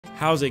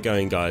How's it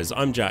going, guys?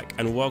 I'm Jack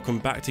and welcome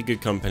back to Good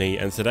Company,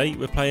 and today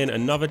we're playing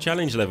another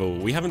challenge level.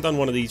 We haven't done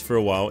one of these for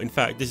a while. In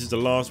fact, this is the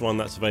last one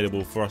that's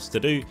available for us to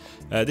do.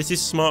 This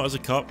is Smart as a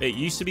Cop. It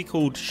used to be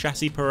called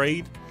Chassis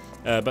Parade,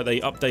 but they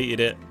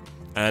updated it,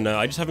 and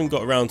I just haven't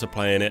got around to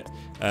playing it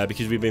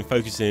because we've been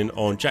focusing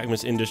on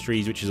Jackmas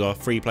Industries, which is our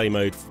free play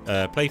mode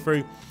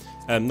playthrough.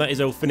 That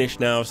is all finished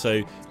now,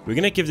 so we're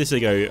going to give this a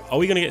go. Are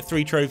we going to get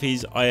 3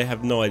 trophies? I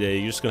have no idea.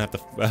 You're just going to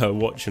have to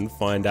watch and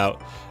find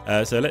out.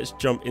 So let's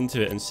jump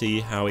into it and see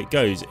how it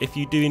goes. If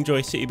you do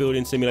enjoy city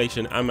building,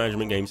 simulation and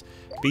management games,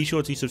 be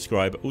sure to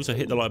subscribe. Also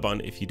hit the like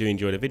button if you do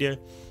enjoy the video.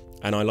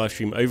 And I live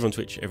stream over on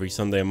Twitch every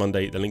Sunday and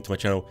Monday. The link to my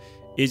channel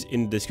is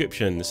in the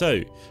description.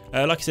 So,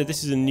 like I said,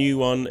 this is a new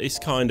one. It's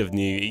kind of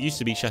new. It used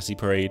to be Chassis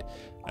Parade.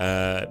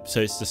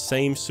 So it's the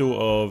same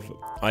sort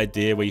of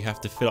idea where you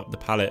have to fill up the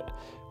pallet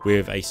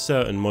with a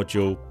certain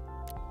module,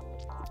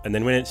 and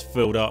then when it's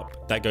filled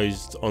up, that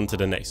goes on to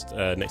the next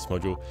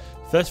module.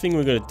 First thing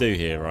we're going to do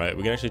here, right,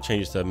 we're going to actually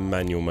change this to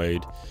manual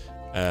mode,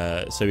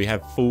 so we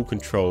have full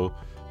control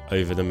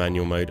over the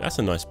manual mode. That's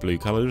a nice blue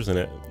color, isn't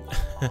it?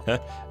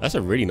 That's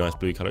a really nice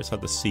blue color. It's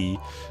like the sea.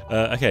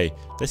 Okay,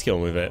 let's get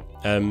on with it.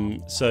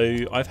 So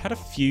I've had a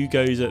few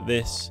goes at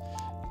this.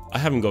 I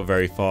haven't got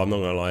very far, I'm not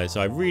gonna lie, so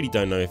I really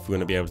don't know if we're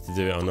gonna be able to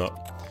do it or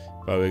not,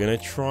 but we're gonna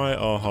try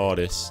our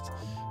hardest.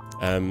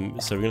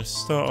 So we're going to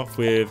start off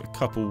with a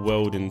couple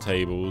welding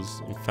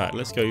tables. In fact,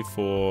 let's go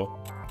for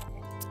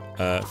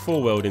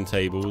 4 welding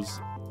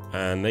tables,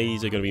 and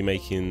these are going to be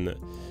making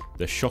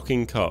the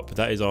Shocking Cup.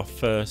 That is our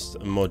first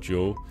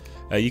module.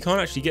 You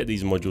can't actually get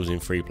these modules in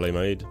free play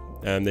mode.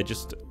 They're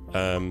just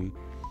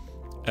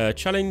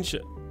challenge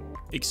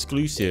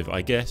exclusive,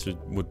 I guess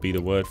would be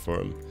the word for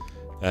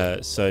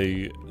them. So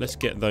let's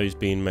get those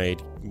being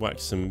made. Whack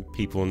some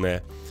people in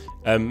there.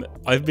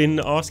 I've been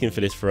asking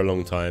for this for a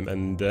long time,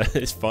 and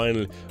it's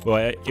finally,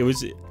 well, it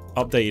was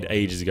updated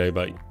ages ago,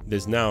 but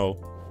there's now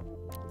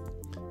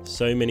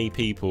so many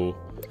people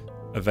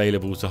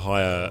available to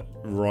hire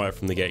right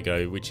from the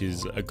get-go, which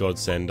is a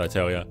godsend, I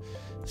tell ya.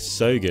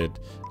 So good.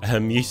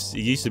 It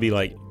used to be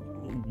like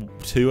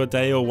 2 a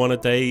day or 1 a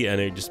day,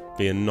 and it'd just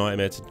be a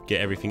nightmare to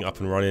get everything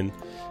up and running.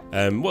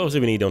 What else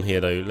do we need on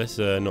here though? Let's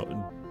not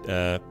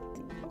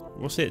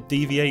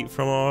deviate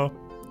from our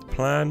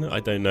plan. I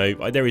don't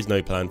know. There is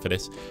no plan for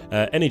this.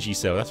 Energy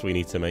cell, that's what we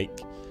need to make,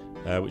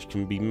 which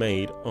can be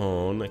made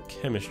on a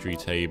chemistry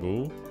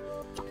table,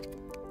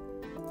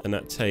 and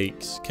that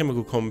takes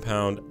chemical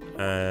compound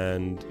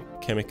and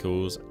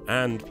chemicals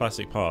and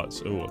plastic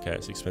parts. Oh, okay,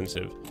 it's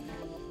expensive.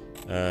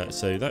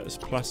 So that's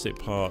plastic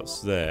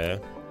parts there.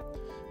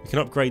 We can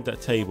upgrade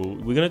that table.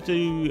 We're going to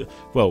do,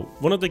 well,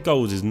 one of the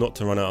goals is not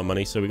to run out of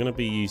money, so we're going to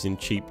be using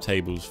cheap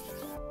tables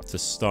to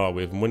start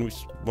with, and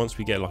once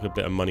we get like a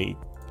bit of money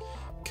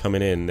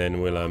coming in,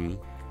 then we'll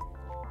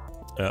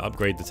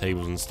upgrade the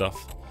tables and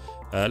stuff.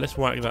 Let's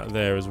whack that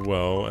there as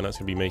well, and that's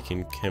going to be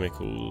making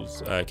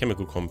chemicals,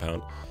 chemical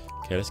compound.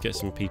 Okay, let's get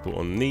some people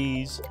on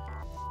these.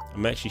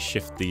 I'm actually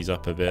shift these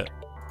up a bit.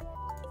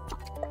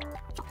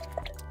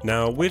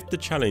 Now with the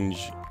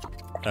challenge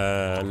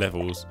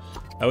levels,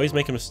 I always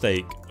make a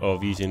mistake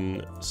of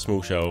using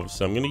small shelves,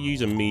 so I'm going to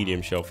use a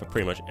medium shelf for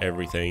pretty much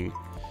everything,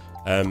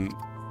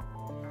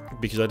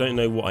 because I don't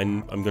know what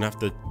I'm going to have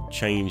to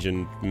change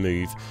and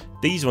move.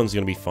 These ones are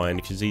going to be fine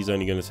because these are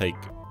only going to take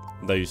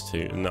those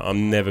 2, and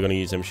I'm never going to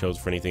use them shelves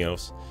for anything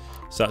else,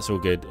 so that's all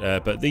good.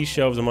 But these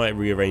shelves I might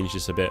rearrange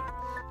this a bit.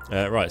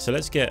 Right, so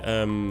let's get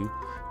a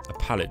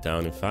pallet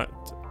down. In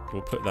fact,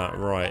 we'll put that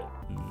right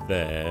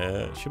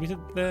there. Should we put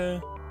it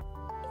there?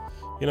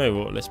 You know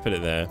what, let's put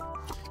it there.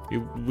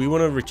 We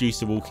want to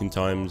reduce the walking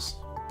times,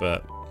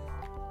 but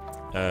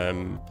I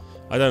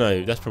don't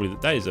know,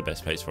 that is the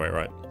best place for it,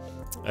 right?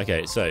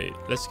 Okay, so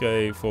let's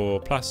go for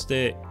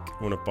plastic.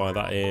 I want to buy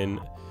that in.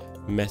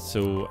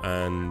 Metal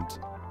and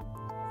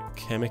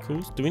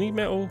chemicals. Do we need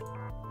metal?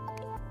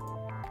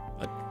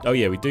 Oh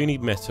yeah, we do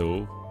need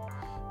metal.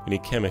 We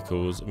need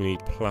chemicals. We need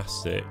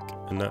plastic,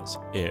 and that's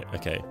it.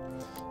 Okay,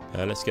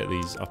 let's get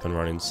these up and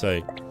running.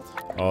 So,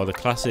 the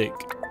classic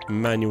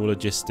manual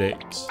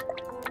logistics.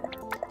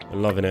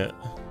 I'm loving it.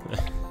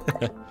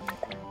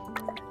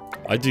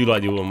 I do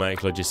like the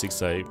automatic logistics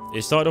though.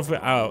 It started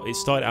out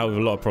with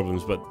a lot of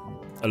problems, but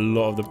a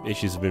lot of the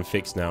issues have been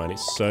fixed now, and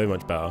it's so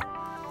much better.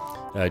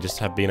 Just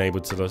being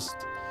able to just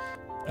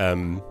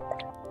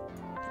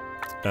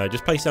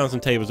place down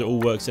some tables. It all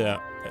works it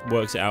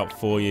out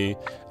for you.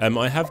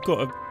 I have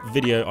got a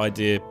video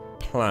idea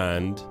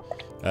planned.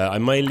 I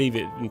may leave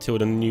it until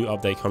the new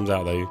update comes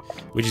out though,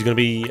 which is going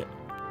to be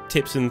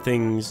tips and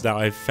things that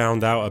I've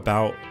found out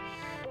about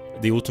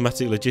the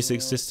automatic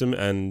logistics system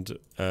and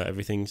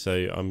everything.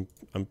 So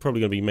I'm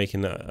probably going to be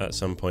making that at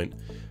some point.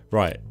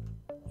 Right,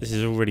 this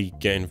is already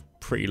getting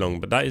pretty long,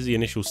 but that is the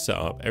initial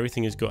setup.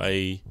 Everything has got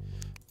a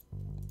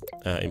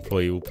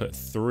employee. We'll put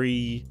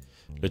 3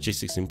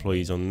 logistics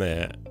employees on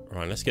there.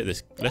 Right, let's get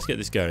this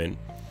going.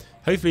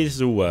 Hopefully this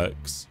all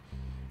works.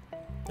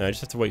 I just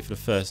have to wait for the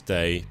first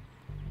day.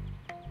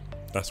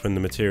 That's when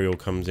the material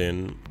comes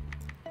in.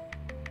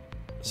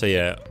 So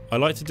yeah, I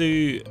like to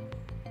do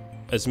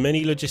as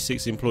many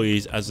logistics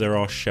employees as there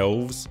are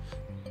shelves.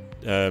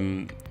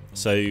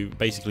 So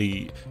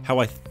basically, how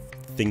I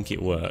think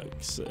it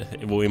works,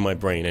 well, in my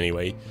brain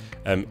anyway,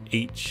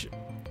 each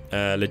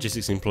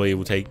logistics employee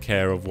will take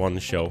care of one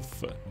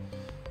shelf.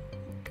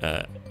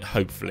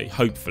 Hopefully.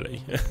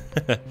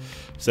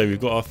 So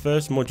we've got our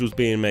first modules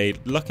being made.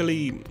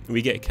 Luckily,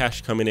 we get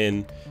cash coming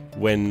in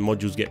when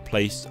modules get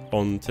placed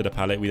onto the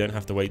pallet. We don't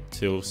have to wait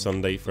till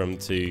Sunday for them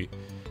to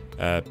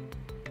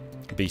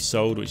be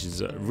sold, which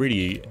is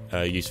really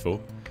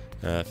useful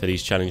for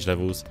these challenge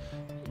levels.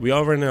 We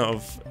are running out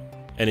of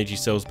energy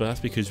cells, but that's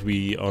because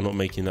we are not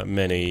making that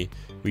many.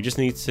 We just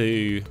need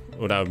to,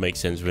 well, that would make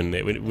sense, wouldn't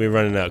it? We're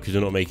running out because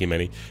we're not making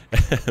many.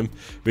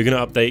 We're going to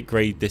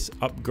upgrade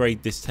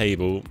this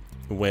table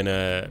when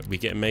we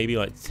get maybe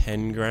like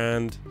 10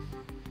 grand,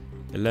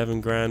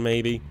 11 grand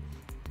maybe.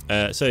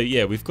 So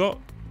yeah, we've got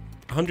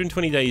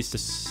 120 days to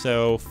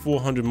sell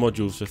 400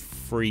 modules for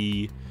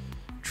free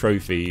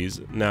trophies.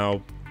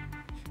 Now,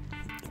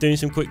 doing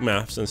some quick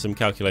maths and some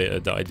calculator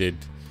that I did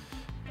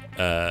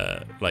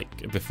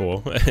like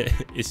before,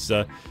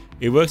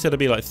 it works out to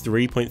be like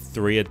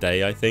 3.3 a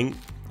day, I think.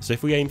 So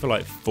if we aim for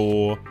like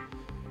four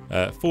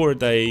a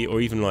day,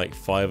 or even like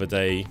 5 a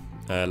day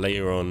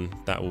later on,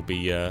 that will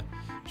be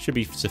should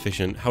be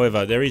sufficient.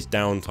 However, there is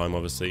downtime,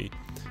 obviously,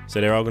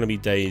 so there are going to be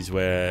days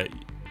where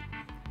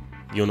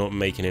you're not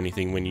making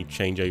anything when you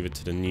change over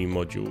to the new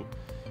module.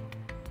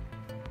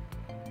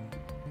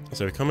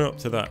 So we're coming up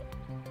to that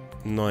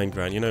 9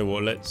 grand. You know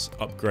what, let's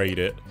upgrade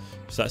it.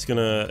 So that's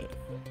gonna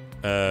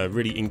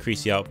really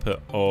increase the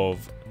output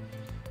of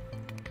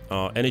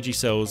our energy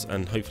cells,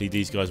 and hopefully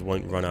these guys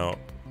won't run out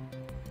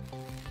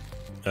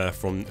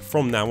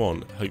from now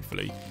on,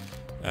 hopefully.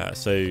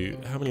 So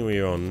how many are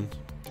we on?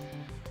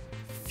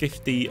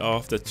 50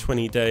 after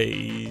 20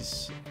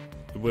 days.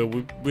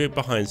 We're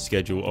behind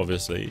schedule,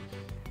 obviously,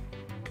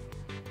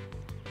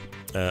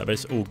 but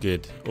it's all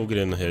good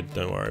in the hood,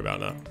 don't worry about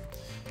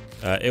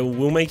that.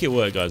 We'll make it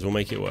work, guys. We'll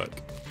make it work.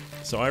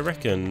 So I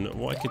reckon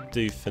what I could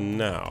do for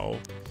now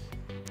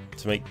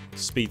to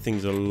speed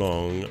things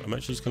along, I'm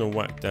actually just going to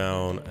whack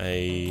down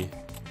a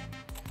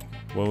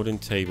welding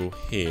table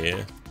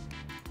here,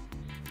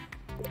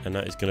 and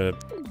that is going to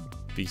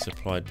be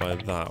supplied by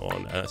that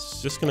one. And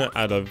it's just going to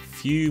add a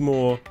few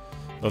more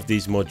of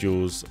these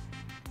modules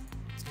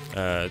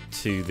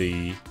to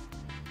the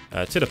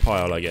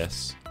pile, I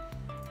guess.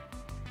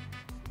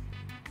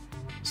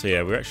 So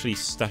yeah, we're actually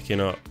stacking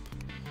up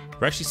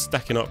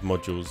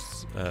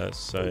modules.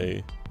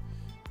 So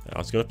I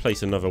was going to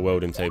place another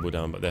welding table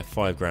down, but they're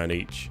 5 grand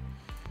each.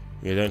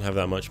 We don't have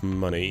that much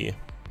money.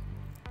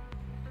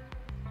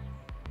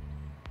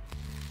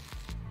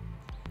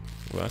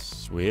 Well,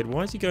 that's weird.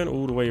 Why is he going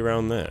all the way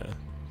around there?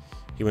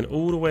 He went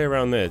all the way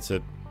around there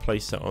to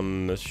place that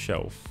on the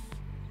shelf.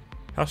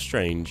 How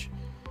strange.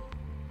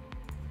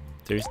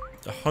 There is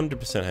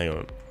 100%, hang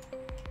on.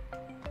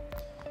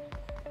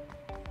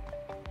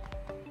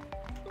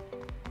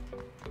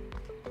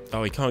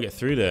 Oh, he can't get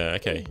through there.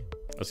 Okay.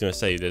 I was going to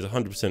say, there's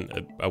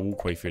 100% a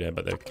walkway through there,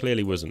 but there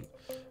clearly wasn't.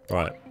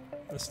 Right.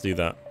 Let's do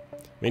that. I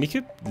mean, he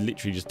could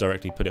literally just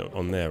directly put it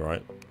on there,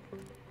 right?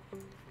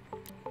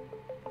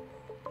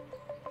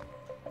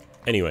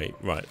 Anyway,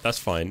 right. That's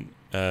fine.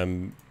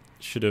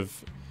 Should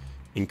have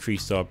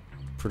increased our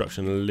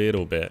production a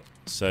little bit.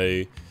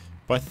 So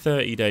by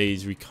 30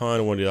 days, we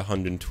kind of wanted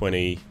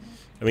 120.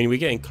 I mean, we're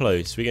getting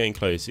close. We're getting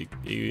close.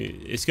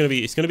 It's gonna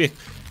be.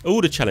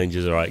 All the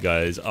challenges, all right,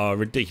 guys, are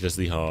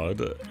ridiculously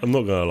hard. I'm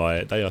not gonna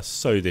lie, they are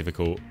so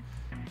difficult,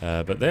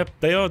 but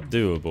they are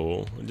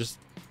doable.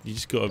 You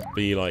just gotta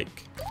be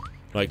like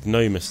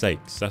no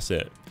mistakes. That's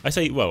it. I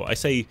say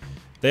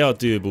they are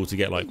doable to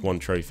get like 1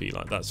 trophy.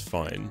 Like that's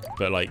fine,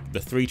 but like the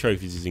 3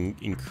 trophies is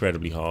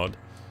incredibly hard.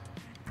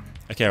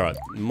 Okay, right.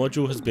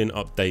 Module has been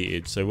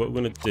updated. So what we're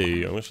gonna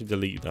do, I'm actually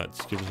delete that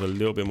to give us a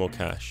little bit more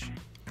cash.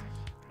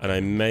 And I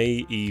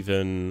may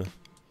even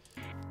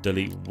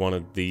delete one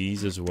of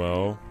these as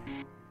well.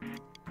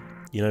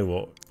 You know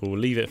what? We'll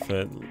leave it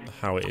for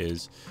how it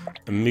is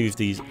and move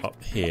these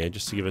up here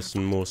just to give us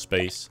some more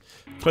space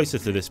closer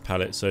to this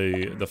pallet, so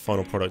the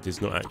final product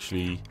is not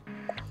actually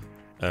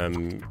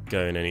going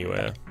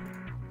anywhere.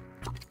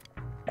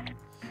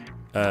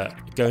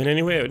 Going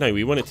anywhere? No,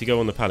 we want it to go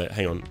on the pallet.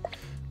 Hang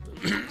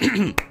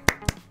on.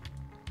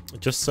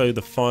 Just so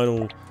the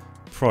final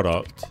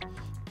product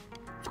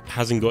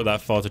hasn't got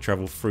that far to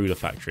travel through the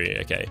factory.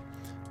 Okay,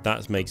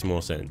 that makes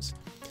more sense.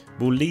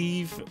 We'll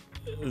leave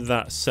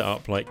that set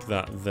up like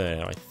that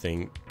there, I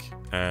think.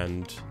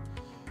 And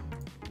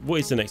what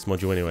is the next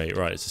module anyway?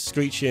 Right, it's a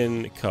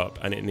screeching cup,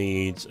 and it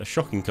needs a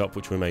shocking cup,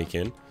 which we're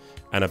making,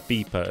 and a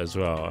beeper as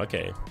well.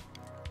 Okay,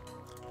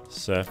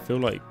 so I feel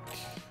like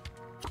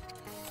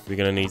we're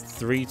gonna need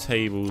 3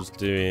 tables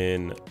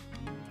doing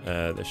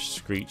the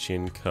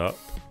screeching cup.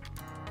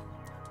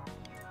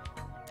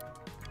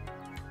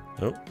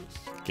 Oh,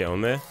 get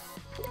on there.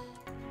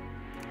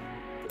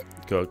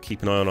 Got to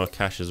keep an eye on our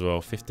cash as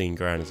well. 15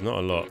 grand is not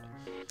a lot.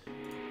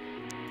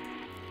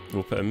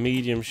 We'll put a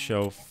medium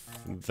shelf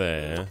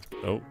there.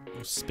 Oh,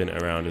 spin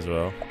it around as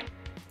well.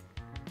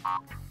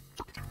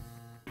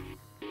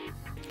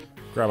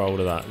 grab hold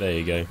of that. There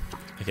you go.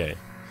 Okay,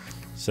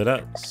 so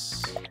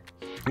that's...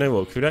 You know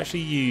what? Could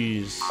actually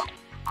use...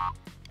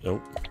 Oh,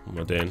 what am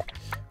I doing?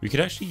 We could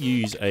actually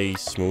use a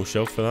small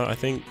shelf for that, I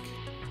think.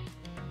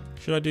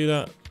 Should I do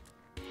that?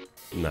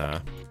 Nah.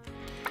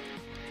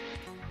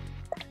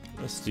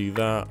 Let's do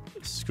that.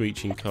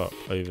 Screeching cup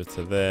over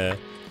to there.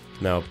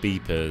 Now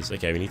beepers.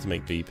 Okay, we need to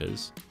make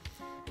beepers.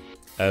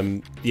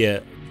 Yeah,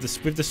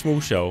 with the small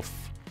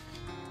shelf,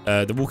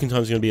 the walking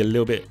time is going to be a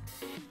little bit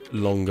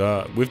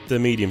longer. With the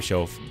medium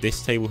shelf,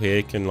 this table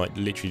here can like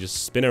literally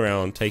just spin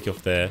around, take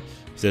off there.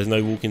 So there's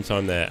no walking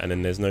time there, and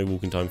then there's no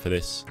walking time for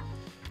this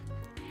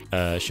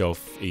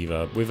shelf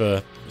either. With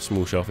a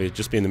small shelf, it'd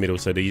just be in the middle,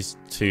 so these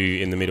two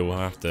in the middle will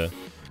have to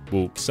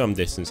walk some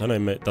distance. I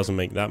know it doesn't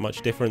make that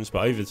much difference,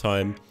 but over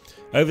time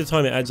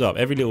it adds up.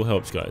 Every little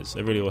helps, guys.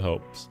 Every little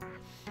helps.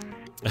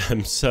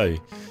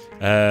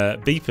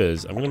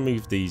 Beepers. I'm going to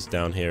move these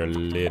down here a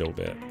little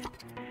bit.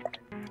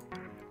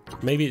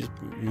 Maybe it's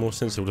more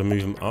sensible to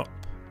move them up.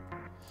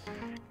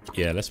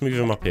 Yeah, let's move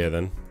them up here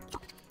then.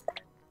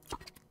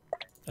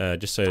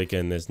 Just so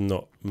again, there's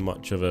not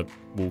much of a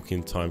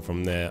walking time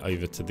from there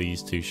over to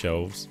these two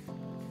shelves.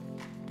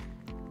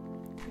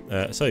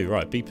 Right,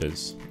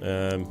 beepers.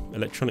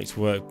 Electronics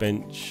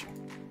workbench.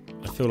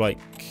 I feel like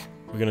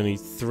we're going to need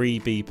 3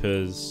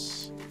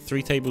 beepers.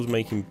 3 tables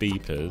making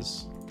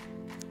beepers.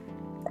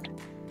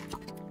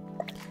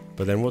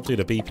 But then what do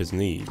the beepers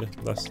need?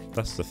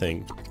 That's the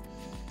thing.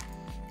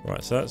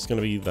 Right, so that's going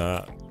to be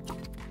that.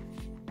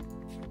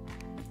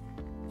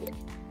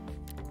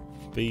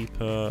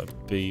 Beeper,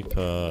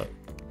 beeper,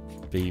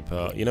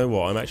 beeper. You know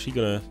what? I'm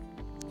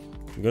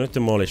gonna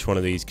demolish one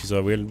of these because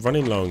we're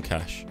running low on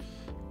cash,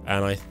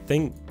 and I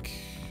think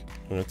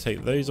I'm gonna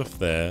take those off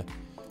there,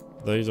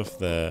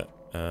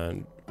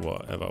 and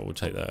whatever. We'll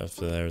take that off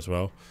there as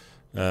well.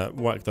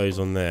 Whack those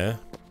on there,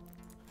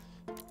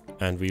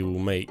 and we will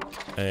make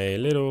a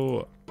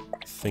little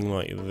thing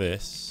like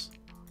this.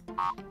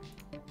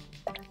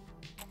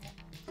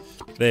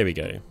 There we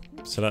go.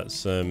 So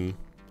that's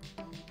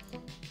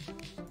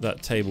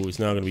that table is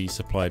now going to be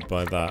supplied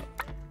by that,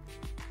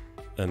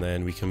 and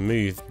then we can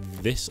move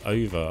this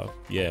over.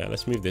 Yeah,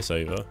 let's move this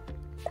over.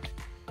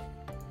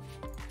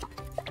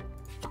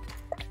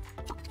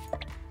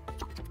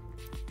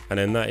 And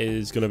then that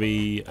is going to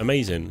be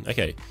amazing.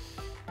 Okay,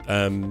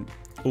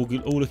 all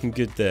good, all looking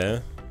good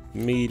there.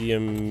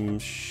 Medium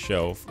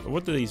shelf.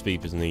 What do these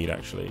beepers need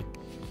actually?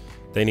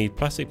 They need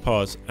plastic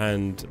parts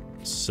and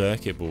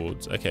circuit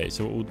boards. Okay,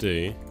 so what we'll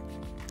do,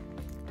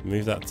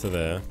 move that to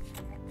there.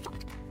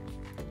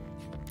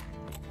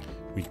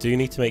 We do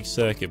need to make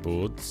circuit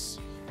boards.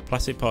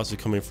 Plastic parts are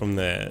coming from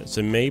there,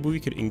 so maybe we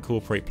could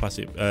incorporate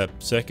plastic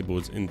circuit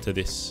boards into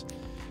this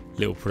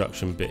little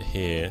production bit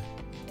here.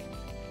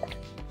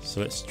 So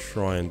let's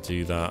try and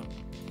do that.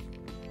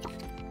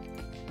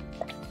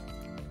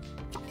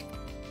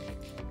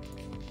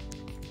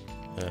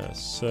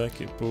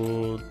 Circuit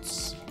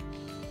boards.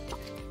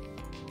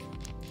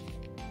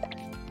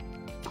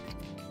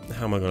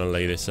 How am I going to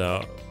lay this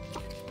out?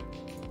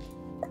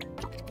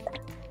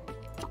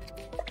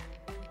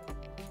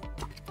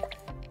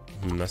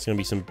 That's going to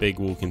be some big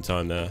walking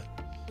time there.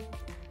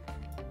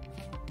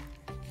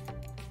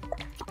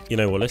 You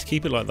know what, let's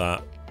keep it like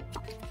that.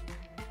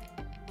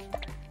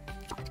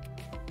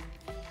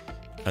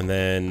 And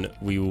then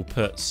we will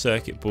put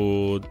circuit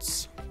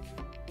boards.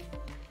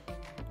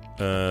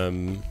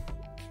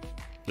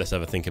 Let's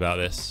have a think about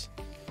this.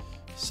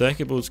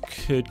 Circuit boards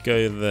could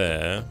go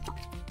there.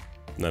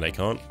 No, they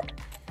can't.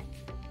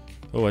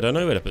 Oh, I don't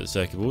know where to put the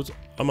circuit boards.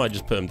 I might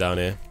just put them down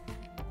here.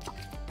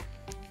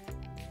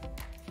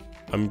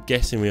 I'm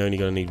guessing we're only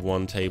going to need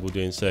 1 table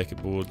doing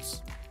circuit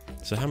boards.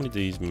 So how many do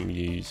these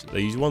use? They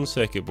use 1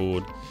 circuit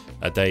board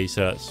a day,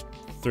 so that's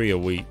 3 a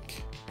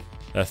week.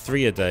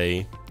 3 a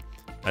day,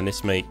 and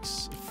this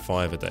makes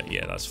 5 a day.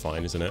 Yeah, that's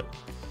fine, isn't it?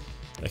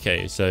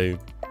 Okay, so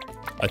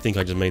I think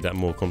I just made that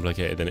more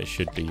complicated than it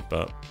should be,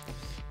 but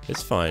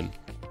it's fine.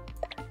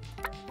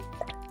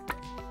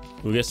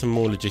 We'll get some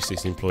more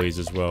logistics employees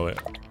as well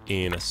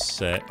in a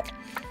sec.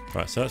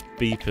 Right, so that's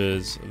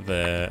beepers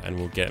there, and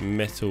we'll get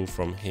metal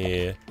from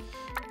here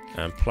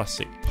and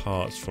plastic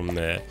parts from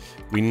there.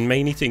 We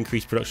may need to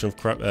increase production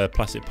of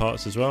plastic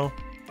parts as well,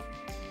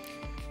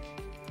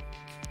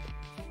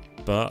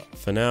 but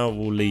for now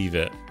we'll leave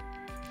it.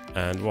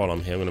 And while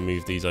I'm here, I'm going to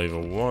move these over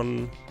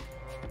 1,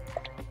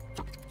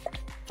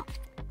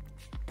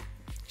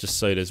 just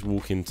so there's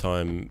walking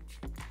time.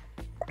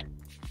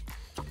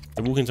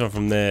 The walking time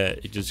from there,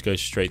 it just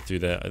goes straight through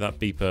there. That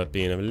beeper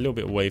being a little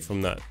bit away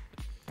from that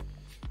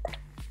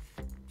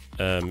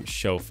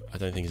shelf, I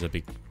don't think is a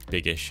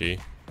big issue.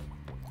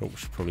 Oh, we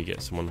should probably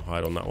get someone to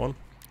hide on that one.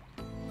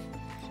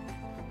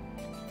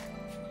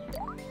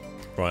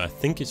 Right, I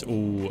think it's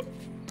all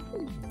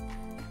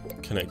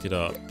connected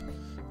up.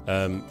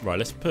 Right,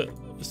 let's put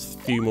a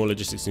few more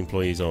logistics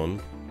employees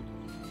on.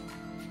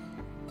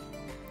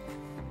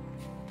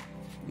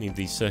 Need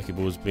these circuit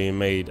boards being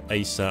made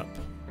ASAP.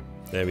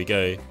 There we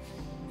go.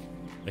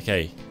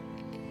 Okay.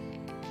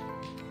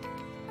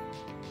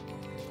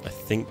 I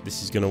think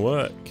this is going to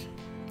work.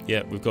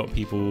 Yeah, we've got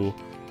people,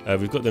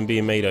 we've got them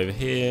being made over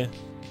here.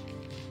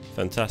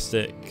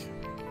 Fantastic.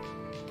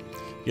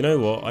 You know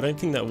what? I don't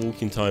think that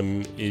walking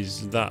time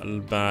is that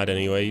bad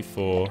anyway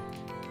for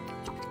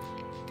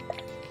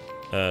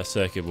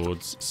circuit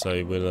boards,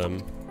 so we'll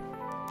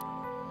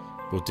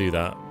do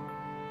that.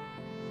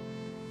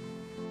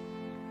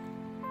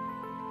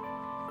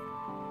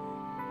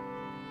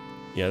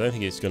 Yeah, I don't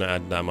think it's going to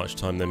add that much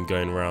time them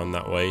going around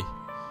that way.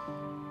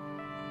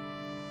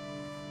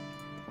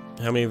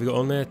 How many have we got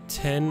on there?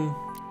 10.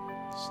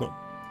 It's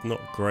not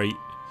great.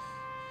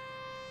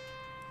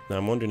 Now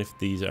I'm wondering if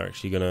these are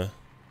actually going to...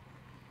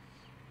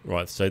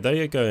 Right, so they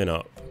are going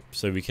up.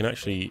 So we can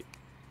actually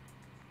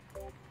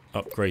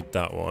upgrade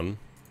that one.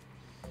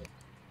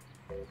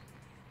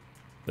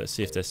 Let's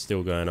see if they're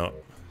still going up.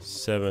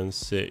 7,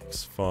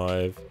 6,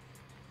 5...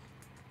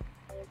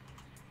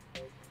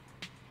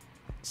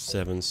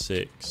 7,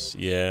 6.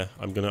 Yeah,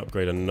 I'm going to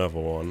upgrade another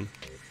one.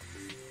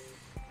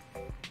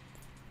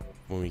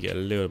 When we get a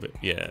little bit...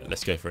 Yeah,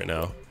 let's go for it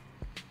now.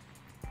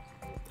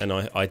 And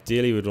I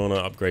ideally would want to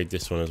upgrade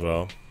this one as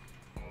well.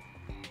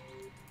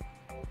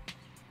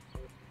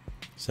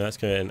 So that's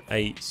going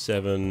 8,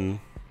 7,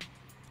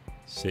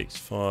 6,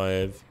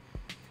 5.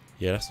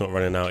 Yeah, that's not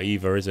running out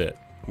either, is it?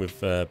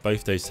 With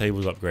both those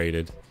tables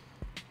upgraded.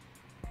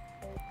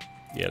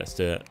 Yeah, let's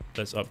do it.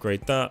 Let's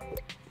upgrade that.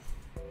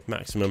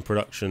 Maximum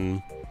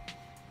production.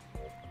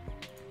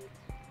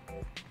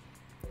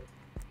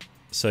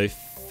 So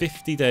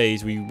 50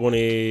 days, we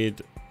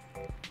wanted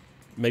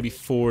maybe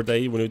 4 a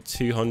day, we wanted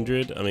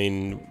 200. I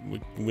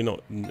mean, we're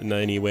not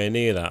anywhere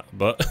near that,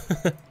 but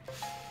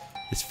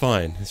it's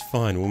fine,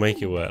 we'll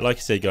make it work. Like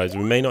I said, guys,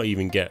 we may not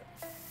even get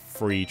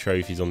 3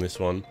 trophies on this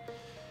one.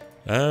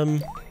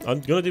 I'm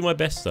gonna do my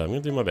best though, I'm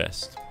gonna do my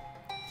best.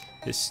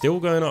 It's still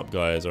going up,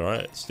 guys,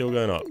 alright? It's still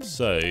going up,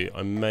 so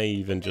I may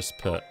even just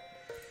put...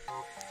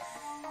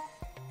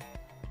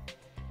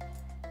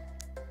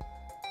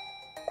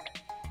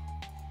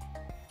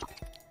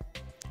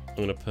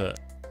 I'm going to put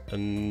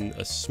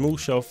a small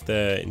shelf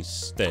there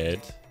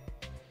instead.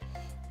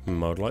 I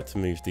would like to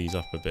move these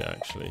up a bit,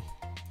 actually.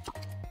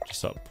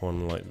 Just up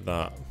one like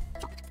that.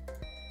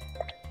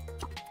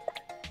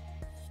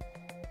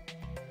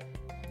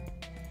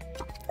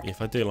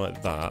 If I do it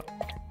like that,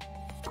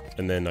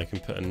 and then I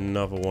can put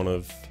another one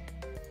of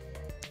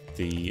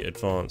the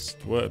advanced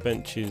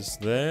workbenches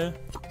there.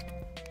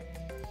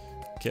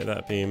 Get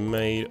that being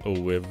made. Oh,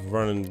 we're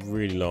running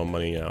really low on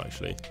money now,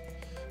 actually.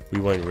 We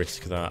won't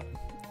risk that.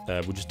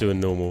 We'll just do a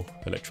normal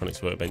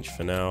electronics workbench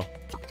for now.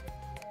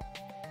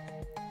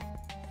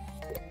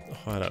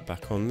 Hire that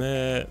back on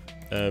there.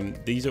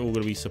 These are all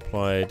going to be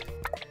supplied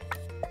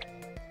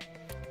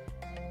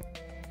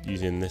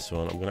using this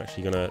one. I'm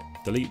actually going to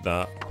delete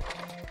that.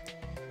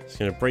 It's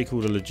going to break all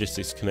the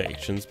logistics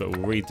connections, but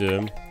we'll redo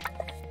them.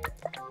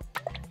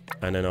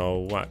 And then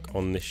I'll whack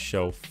on this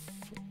shelf.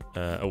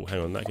 Oh,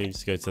 hang on, that needs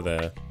to go to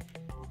there.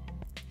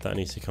 That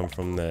needs to come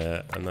from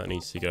there, and that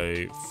needs to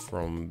go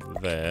from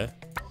there.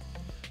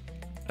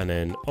 And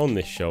then on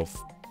this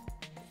shelf,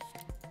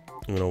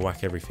 I'm going to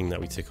whack everything that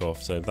we took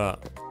off. So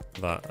that,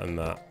 and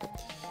that.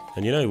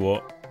 And you know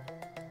what?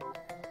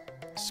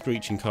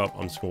 Screeching cup,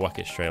 I'm just going to whack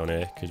it straight on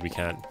here because we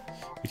can.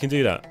 We can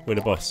do that. We're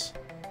the boss.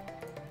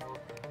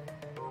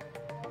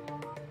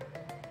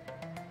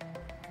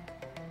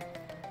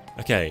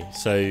 Okay,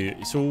 so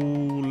it's all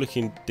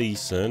looking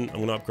decent. I'm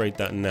going to upgrade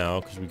that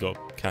now because we've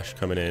got cash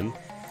coming in.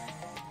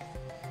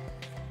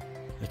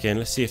 Again,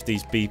 let's see if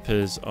these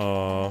beepers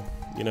are...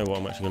 You know what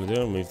I'm actually going to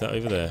do? I'll move that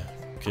over there.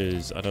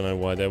 Because I don't know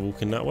why they're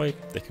walking that way.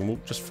 They can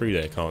walk just through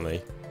there, can't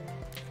they?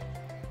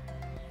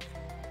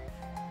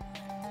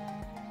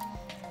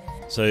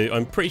 So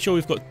I'm pretty sure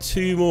we've got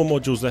 2 more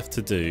modules left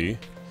to do.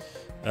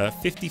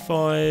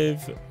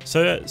 55.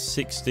 So at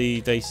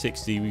 60, day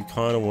 60, we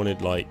kind of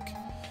wanted like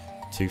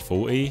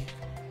 240.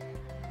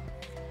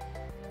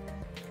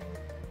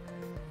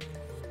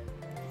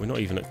 We're not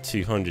even at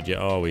 200 yet,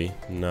 are we?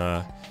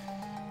 Nah.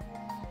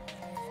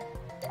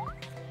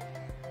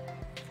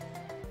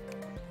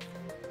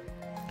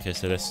 Okay,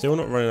 so they're still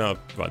not running out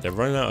of... Right, they're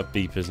running out of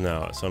beepers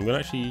now. So I'm going to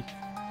actually...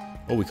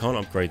 Oh, we can't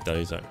upgrade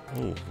those.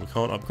 Oh, we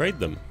can't upgrade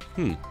them.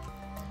 I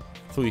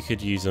thought you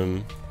could use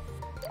them...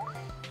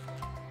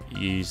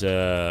 Use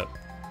the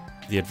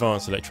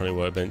advanced electronic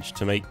workbench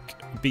to make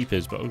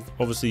beepers, but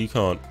obviously you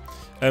can't.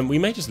 We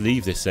may just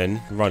leave this then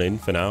running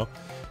for now.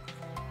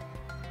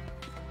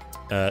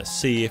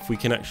 See if we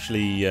can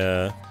actually...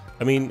 I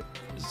mean,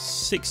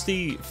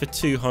 60 for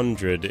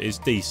 200 is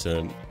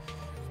decent.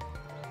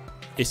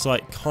 It's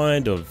like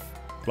kind of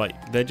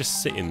like they're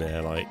just sitting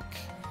there, like,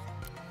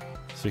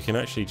 so we can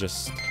actually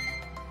just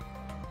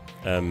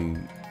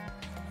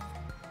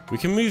we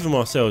can move them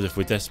ourselves if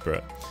we're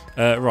desperate.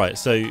 Right,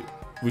 so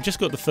we just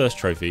got the first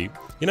trophy.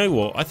 You know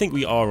what? I think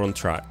we are on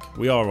track.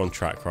 We are on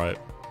track, right?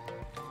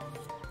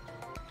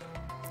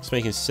 It's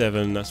making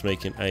 7. That's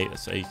making 8.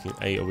 That's making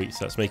 8 a week.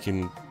 So that's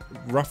making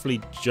roughly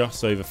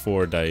just over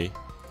 4 a day.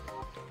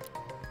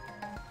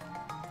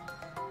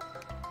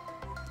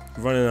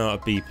 Running out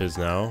of beepers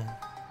now.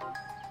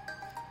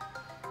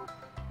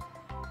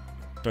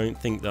 don't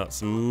think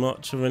that's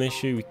much of an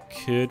issue. We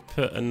could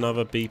put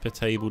another beeper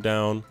table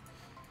down.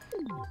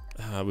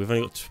 We've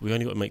only got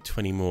to make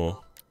 20 more.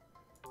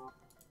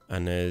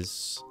 And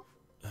there's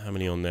how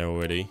many on there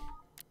already?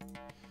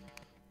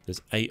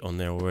 There's 8 on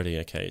there already.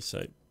 Okay,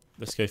 so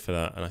let's go for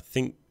that. And I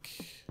think,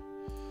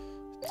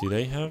 do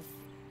they have?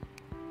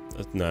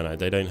 No,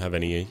 they don't have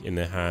any in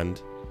their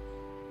hand.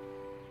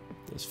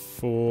 There's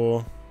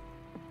 4.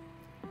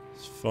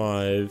 There's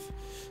 5.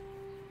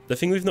 The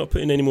thing with not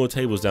putting any more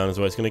tables down as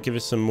well, it's going to give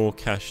us some more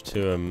cash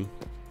to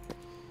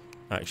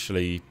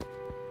actually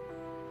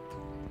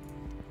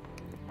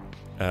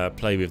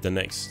play with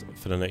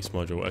for the next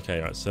module.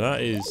 Okay, right. So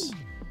that is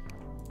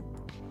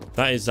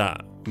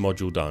that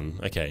module done.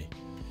 Okay.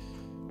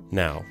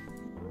 Now,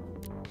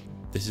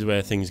 this is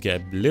where things get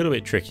a little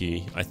bit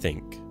tricky, I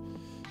think.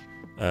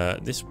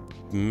 This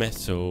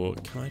metal,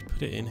 can I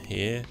put it in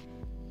here?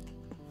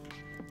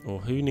 Or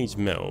who needs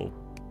metal?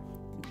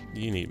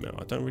 You need metal.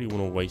 I don't really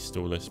want to waste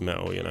all this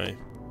metal, you know.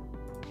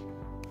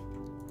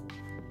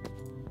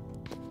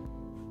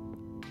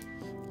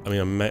 I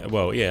mean,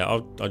 well, yeah,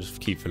 I'll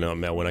just keep filling out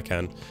metal when I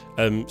can.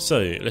 So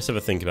let's have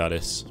a think about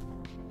this.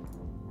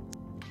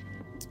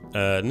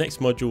 Next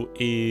module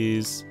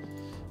is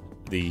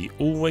the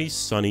Always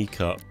Sunny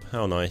Cup.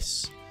 How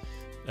nice.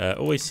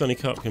 Always Sunny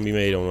Cup can be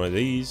made on one of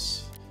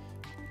these,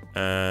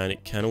 and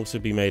it can also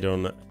be made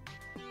on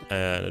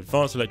an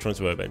Advanced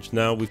Electronics Workbench.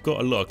 Now, we've got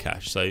a lot of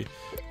cash, so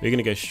we're going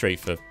to go straight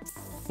for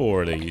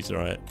 4 of these,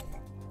 right?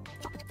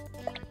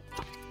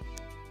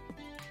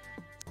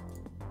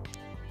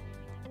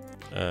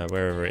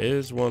 Wherever it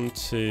is, 1,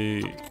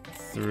 2,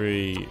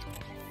 3,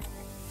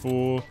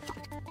 4.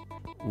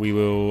 We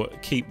will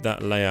keep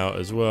that layout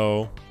as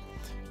well.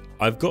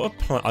 I've got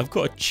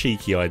a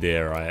cheeky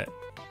idea, right?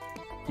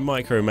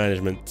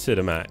 Micromanagement to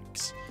the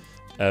max.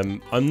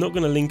 I'm not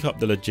going to link up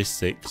the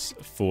logistics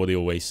for the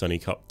Always Sunny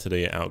Cup to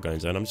the outgoing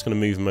zone. I'm just going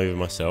to move them over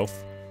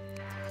myself.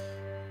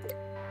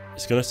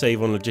 It's going to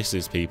save on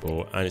logistics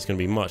people, and it's going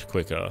to be much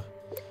quicker.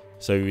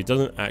 So it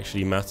doesn't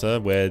actually matter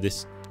where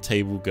this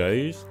table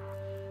goes.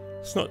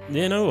 It's not,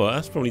 you know what,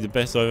 that's probably the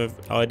best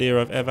idea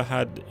I've ever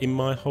had in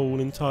my whole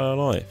entire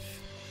life.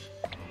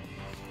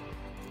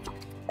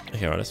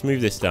 Okay, right, let's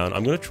move this down.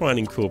 I'm going to try and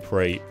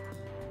incorporate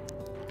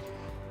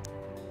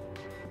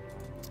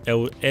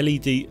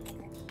LED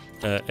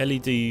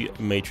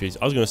matrix.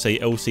 I was going to say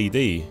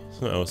LCD.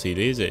 It's not LCD,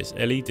 is it? It's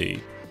LED.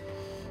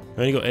 We've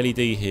only got LED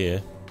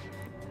here.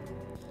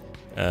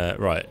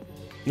 Right,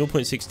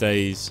 0.6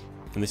 days,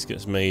 and this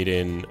gets made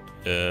in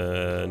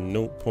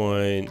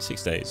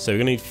 0.6 days. So we're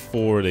going to need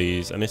 4 of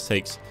these, and this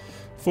takes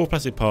 4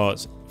 plastic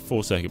parts,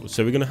 4 circuit boards.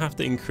 So we're going to have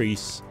to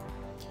increase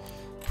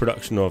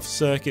production of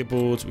circuit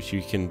boards, which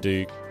you can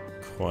do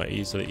quite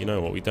easily. You know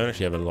what? We don't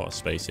actually have a lot of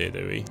space here,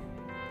 do we?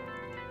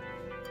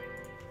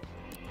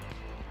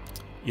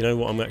 You know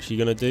what I'm actually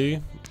going to do?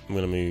 I'm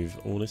going to move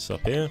all this up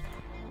here.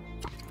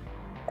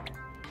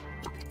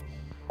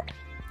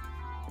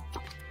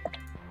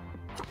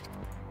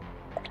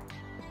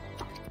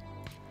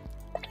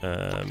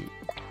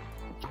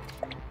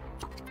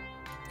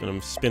 Gonna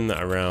spin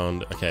that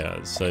around. Okay,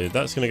 so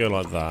that's gonna go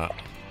like that.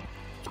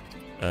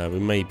 We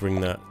may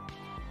bring that.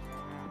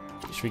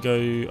 Should we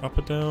go up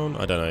or down?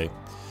 I don't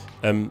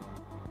know.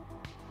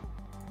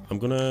 I'm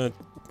gonna.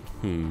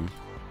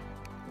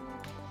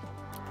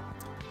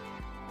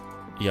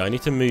 Yeah, I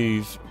need to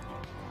move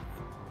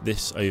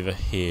this over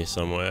here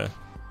somewhere.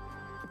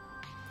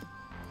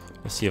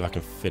 Let's see if I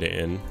can fit it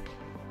in.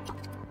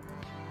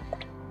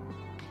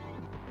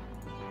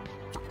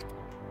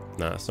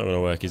 Nah, it's not gonna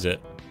work, is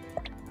it?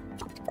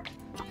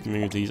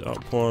 Move these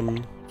up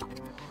 1.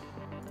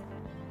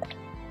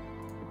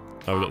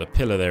 Oh, we've got the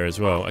pillar there as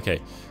well. Okay,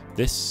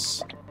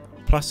 this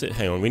plastic.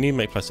 Hang on, we need to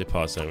make plastic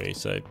parts, don't we?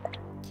 So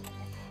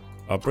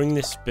I'll bring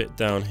this bit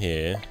down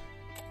here,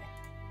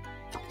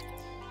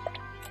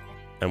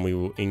 and we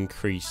will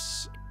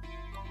increase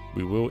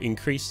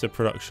the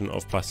production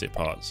of plastic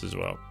parts as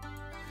well.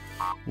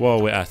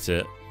 While we're at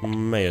it,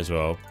 may as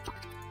well.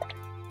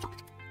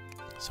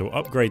 So we'll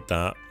upgrade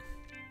that.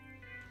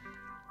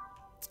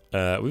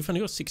 We've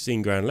only got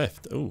 16 grand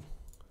left. Oh.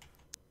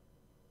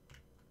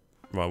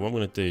 Right, what I'm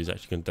going to do is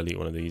actually going to delete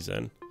one of these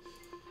then.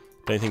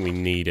 Don't think we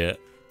need it.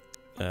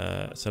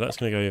 So that's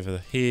going to go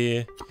over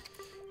here.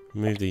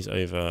 Move these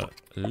over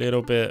a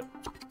little bit.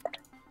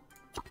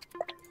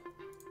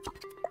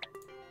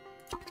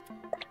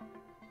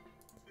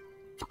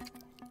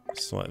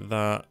 Just like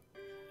that.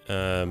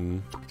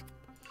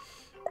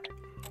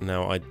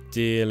 Now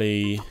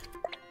ideally...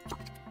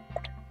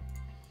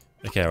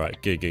 Okay,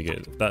 right,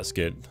 good. That's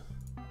good.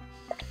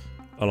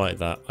 I like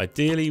that.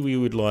 Ideally, we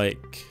would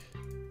like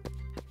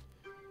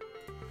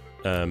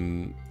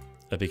a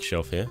big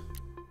shelf here.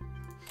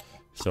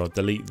 So I'll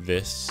delete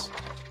this.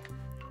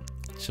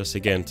 Just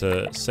again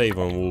to save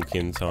on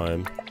walk-in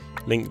time.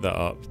 Link that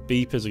up.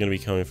 Beepers are going to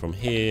be coming from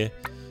here.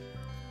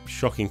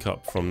 Shocking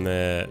cup from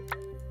there.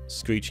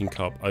 Screeching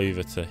cup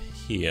over to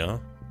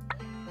here.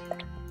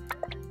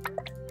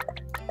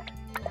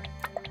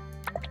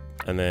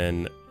 And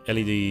then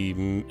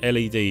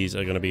LEDs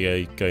are going to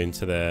be going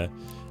to there,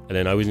 and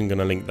then I wasn't going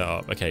to link that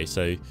up. Okay,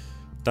 so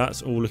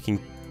that's all looking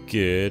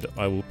good.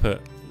 I will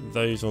put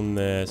those on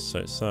there, so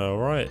it's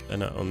alright,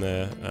 and that on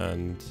there,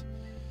 and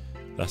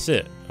that's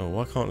it. Oh,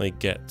 why can't they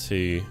get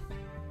to...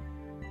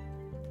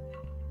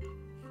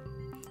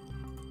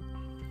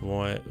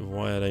 Why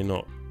are they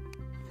not...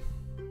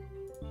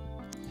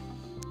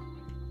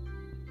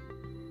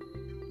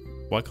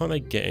 Why can't they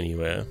get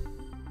anywhere?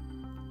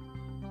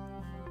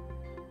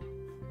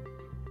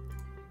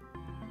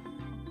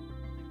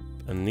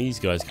 And these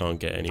guys can't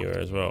get anywhere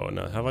as well.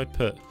 Now, have I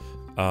put...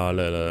 Ah,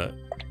 look.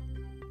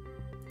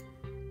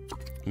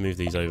 Move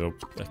these over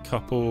a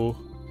couple.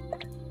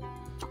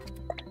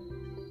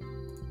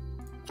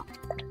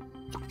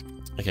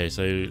 Okay,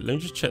 so let me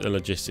just check the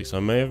logistics. I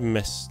may have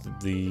messed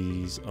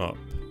these up.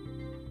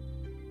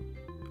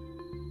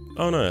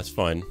 Oh no, that's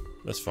fine.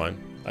 That's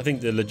fine. I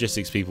think the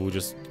logistics people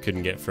just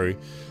couldn't get through.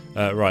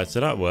 Right, so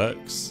that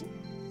works,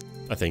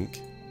 I think.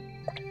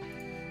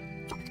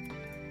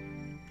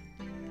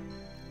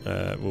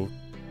 Well,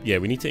 yeah,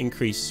 we need to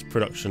increase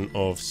production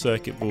of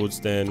circuit boards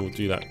then. We'll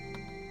do that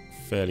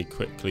fairly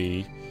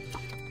quickly.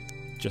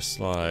 Just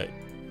like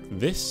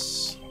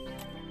this.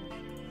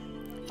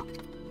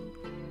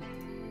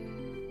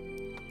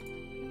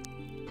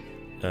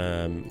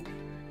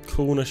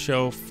 Corner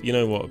shelf. You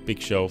know what? Big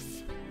shelf.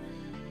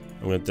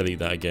 I'm going to delete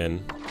that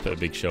again. Put a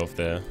big shelf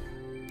there.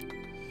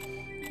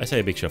 I say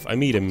a big shelf. I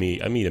mean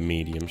a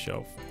medium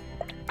shelf.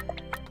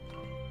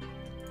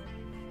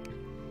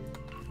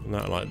 And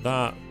that like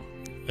that.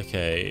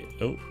 Okay.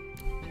 Oh.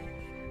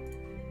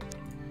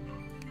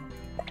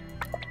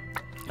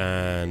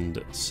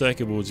 And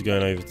circuit boards are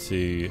going over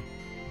to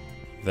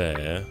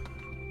there.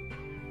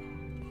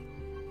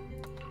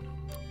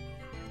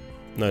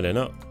 No, they're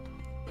not.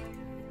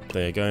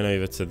 They're going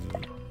over to...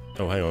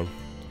 Oh, hang on.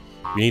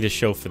 We need a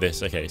shelf for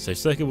this. Okay, so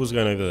circuit boards are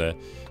going over there.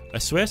 I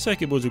swear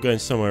circuit boards were going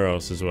somewhere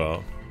else as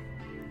well.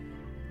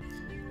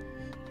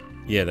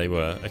 Yeah, they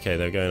were. Okay,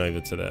 they're going over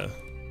to there.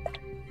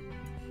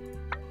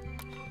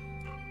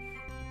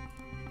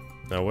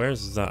 Now, where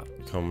does that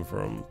come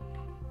from?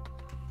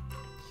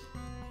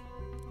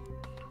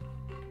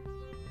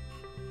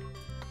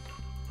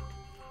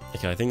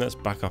 Okay, I think that's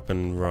back up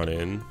and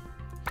running.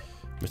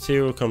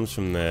 Material comes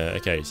from there.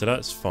 Okay, so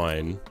that's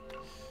fine.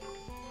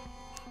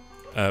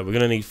 We're going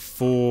to need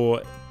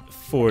four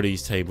of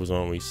these tables,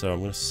 aren't we? So I'm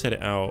going to set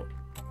it out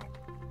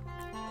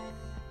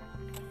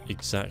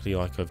exactly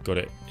like I've got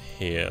it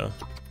here.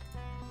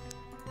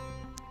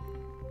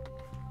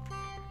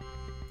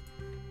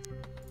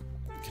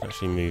 Can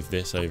actually move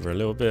this over a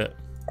little bit.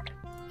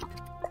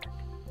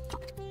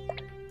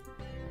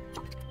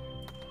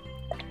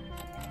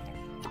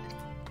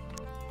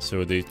 So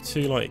we'll do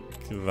two like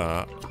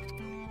that.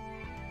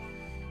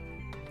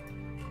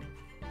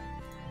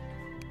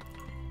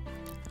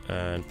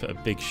 And put a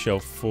big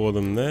shelf for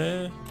them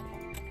there.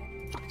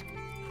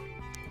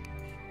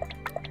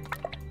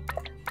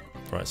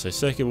 Right, so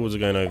circuit boards are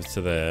going over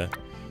to there.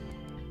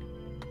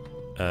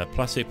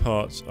 Plastic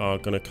parts are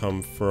going to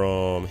come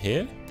from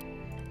here.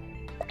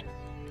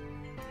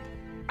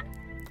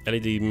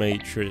 LED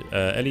matrix,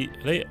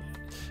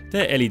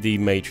 they're LED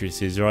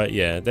matrices, right?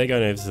 Yeah, they're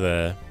going over to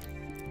there.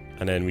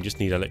 And then we just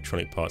need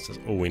electronic parts, that's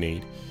all we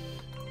need.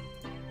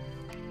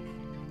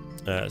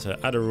 So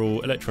add a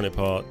rule, electronic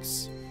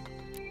parts.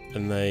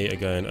 And they are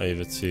going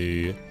over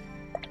to...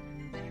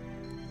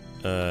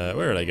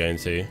 where are they going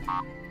to?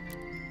 I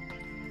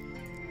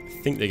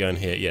think they're going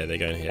here. Yeah, they're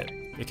going here.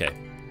 Okay.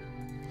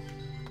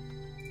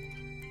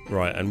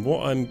 Right, and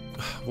what I'm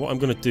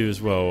going to do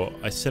as well,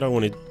 I said I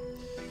wanted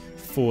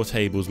 4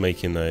 tables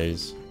making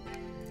those.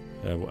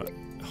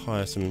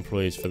 Hire some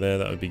employees for there,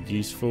 that would be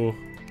useful.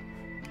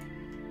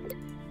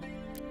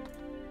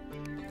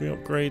 Can we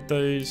upgrade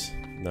those?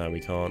 No, we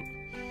can't.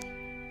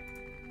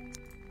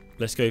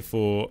 Let's go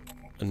for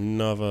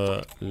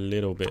another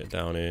little bit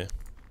down here.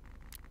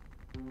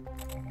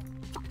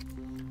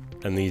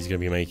 And these are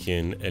going to be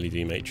making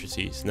LED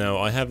matrices. Now,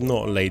 I have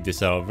not laid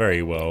this out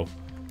very well,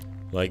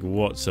 like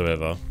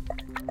whatsoever.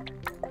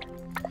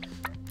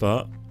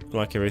 But,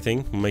 like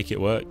everything, we'll make it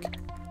work.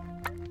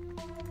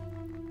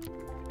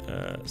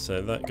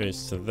 So that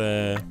goes to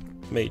there,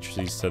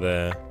 matrices to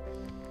there,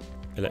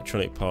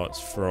 electronic parts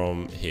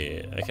from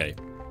here. Okay.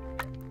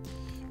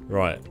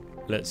 Right,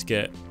 let's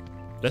get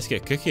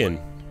cooking.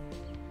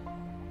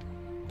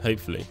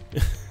 Hopefully.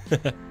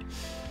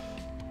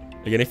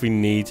 Again, if we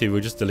need to,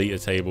 we'll just delete a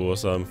table or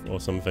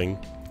something.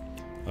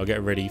 I'll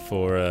get ready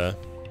for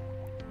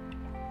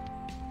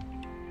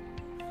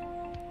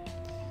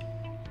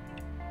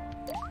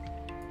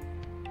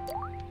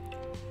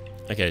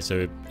okay,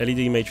 so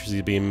LED matrices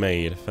are being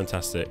made.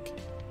 Fantastic.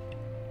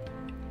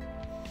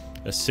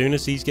 As soon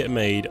as these get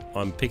made,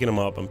 I'm picking them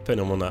up and putting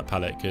them on that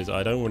pallet because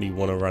I don't really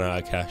want to run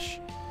out of cash.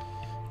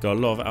 Got a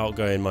lot of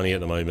outgoing money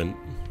at the moment.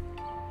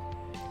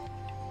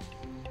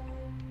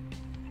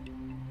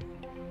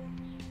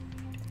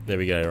 There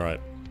we go, right.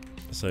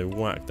 So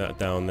whack that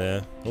down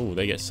there. Oh,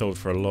 they get sold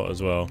for a lot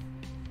as well.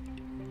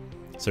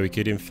 So we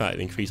could in fact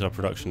increase our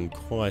production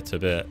quite a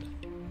bit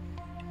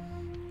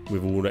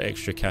with all the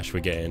extra cash we're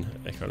getting.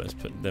 Okay, let's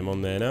put them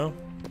on there now.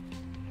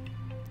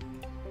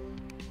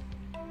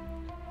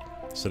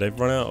 So they've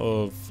run out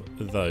of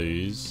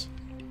those.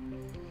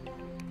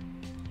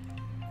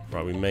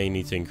 Right, we may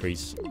need to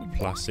increase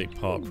plastic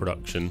part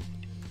production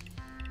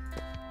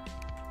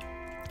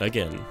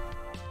again.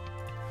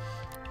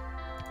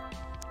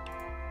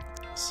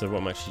 So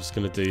what I'm actually just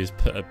going to do is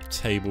put a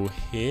table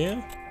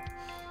here,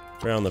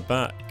 around the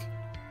back,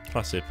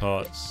 plastic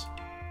parts.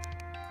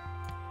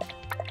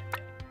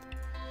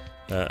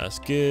 That's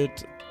good.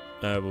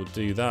 We'll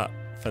do that.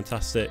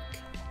 Fantastic.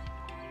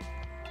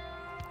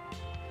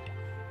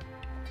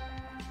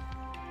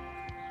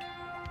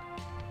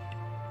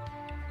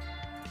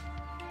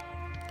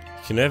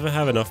 You can never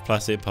have enough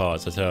plastic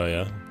parts, I tell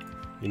you.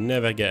 You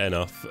never get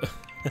enough.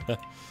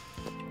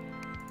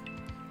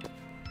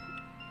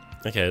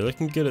 Okay,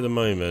 looking good at the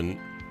moment.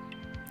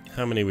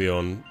 How many are we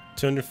on?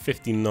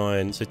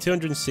 259, so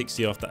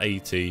 260 after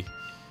 80.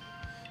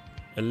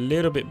 A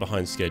little bit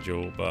behind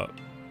schedule, but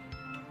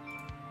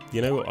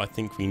you know what I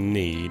think we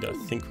need? I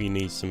think we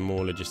need some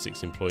more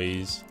logistics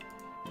employees.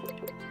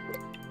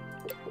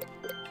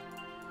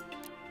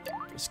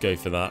 Let's go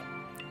for that.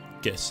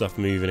 Get stuff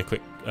moving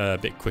a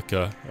bit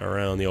quicker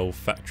around the old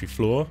factory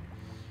floor.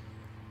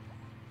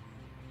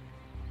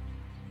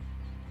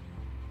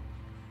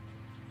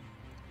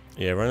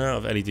 Yeah, run out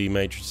of LED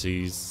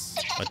matrices.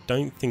 I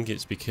don't think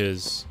it's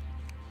because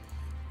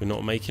we're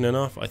not making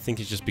enough. I think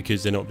it's just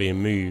because they're not being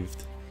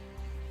moved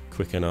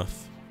quick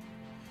enough.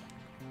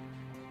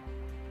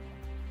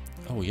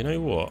 Oh, you know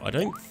what? I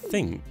don't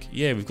think...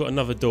 Yeah, we've got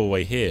another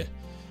doorway here.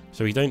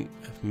 So we don't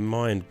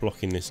mind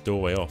blocking this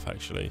doorway off,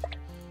 actually.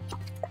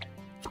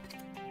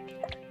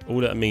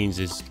 All that means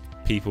is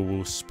people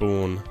will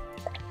spawn.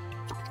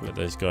 Let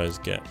those guys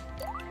get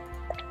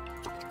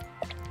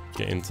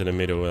into the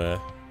middle there.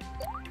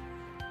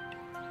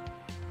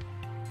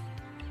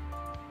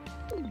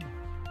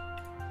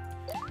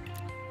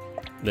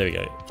 There we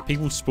go.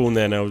 People spawn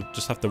there now.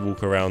 Just have to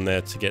walk around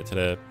there to get to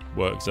their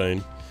work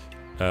zone,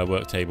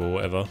 work table, or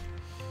whatever.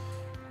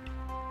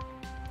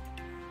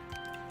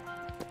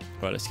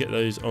 Right, let's get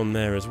those on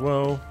there as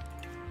well.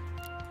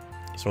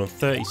 So on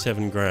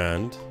 37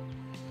 grand.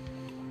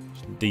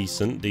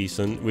 Decent,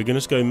 decent. We're gonna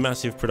just go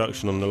massive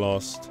production on the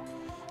last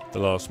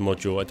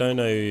module. I don't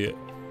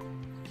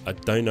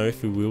know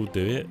if we will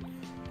do it.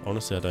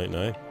 Honestly, I don't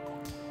know.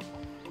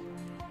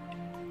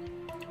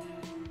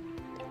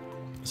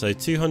 So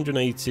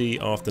 280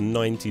 after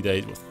 90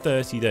 days, well,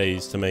 30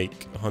 days to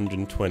make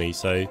 120.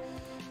 So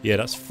yeah,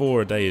 that's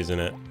 4 a day, isn't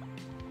it?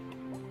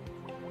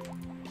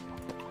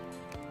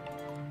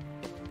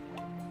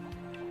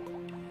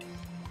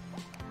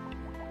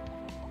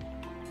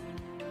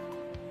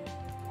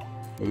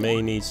 We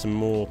may need some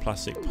more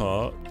plastic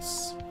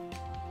parts.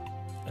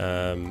 What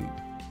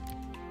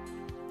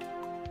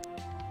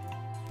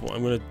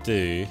I'm going to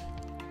do,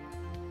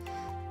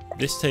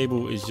 this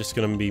table is just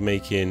going to be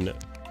making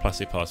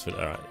plastic parts for.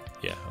 All right,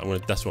 yeah,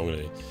 that's what I'm going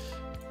to do.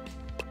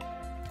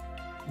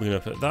 We're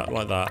going to put that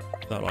like that,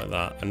 that like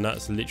that, and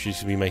that's literally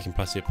just going to be making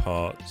plastic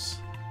parts.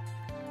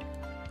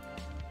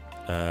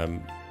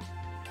 Hang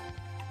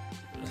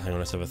on,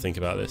 let's have a think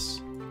about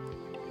this.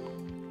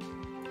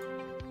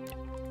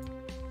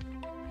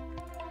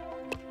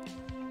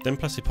 Then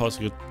plastic parts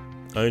are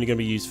only going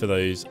to be used for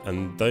those,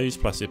 and those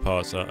plastic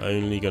parts are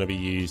only going to be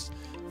used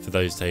for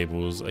those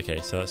tables.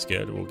 Okay, so that's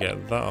good. We'll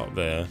get that up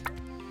there.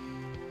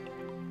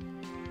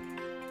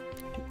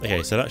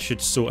 Okay, so that should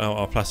sort out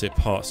our plastic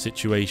part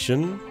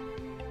situation.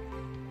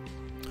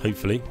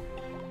 Hopefully.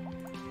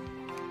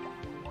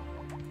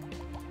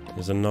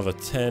 There's another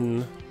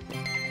 10.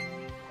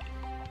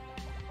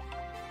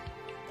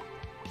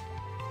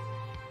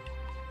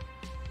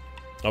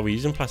 Oh, we're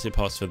using plastic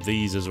parts for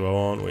these as well,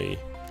 aren't we?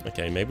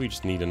 Okay, maybe we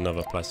just need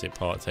another plastic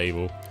part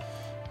table.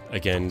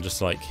 Again,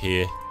 just like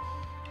here.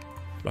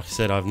 Like I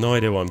said, I have no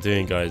idea what I'm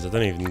doing, guys. I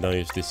don't even know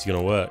if this is going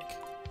to work.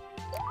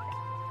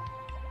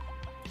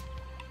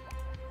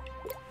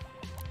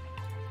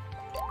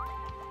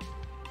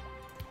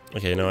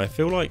 Okay, now I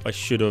feel like I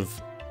should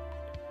have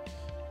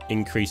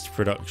increased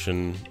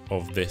production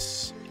of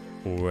this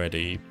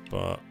already,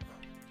 but...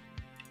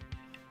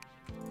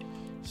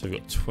 So we've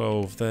got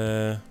 12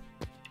 there.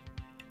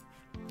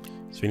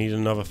 So we need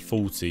another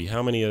 40.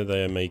 How many are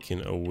they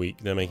making a week?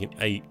 They're making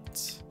 8.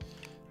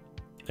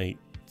 8,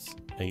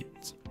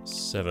 8,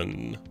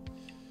 7.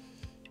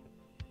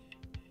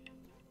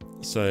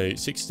 So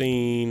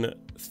 16,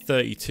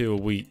 32 a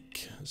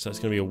week. So that's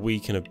going to be a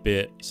week and a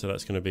bit. So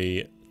that's going to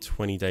be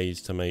 20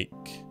 days to make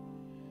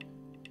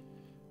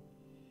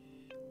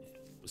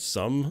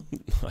some.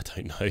 I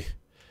don't know.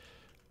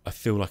 I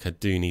feel like I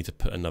do need to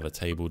put another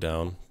table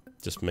down.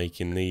 Just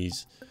making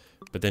these.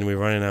 But then we're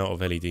running out of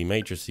LED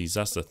matrices,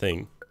 that's the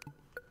thing.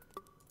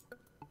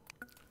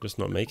 Just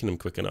not making them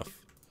quick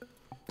enough.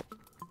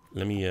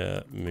 Let me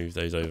move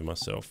those over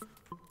myself.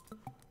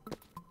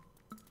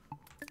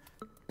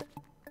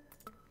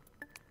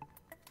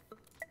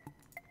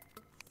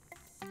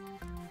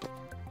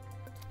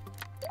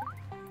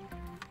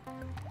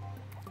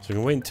 we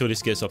can wait until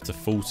this gets up to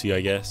 40,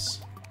 I guess.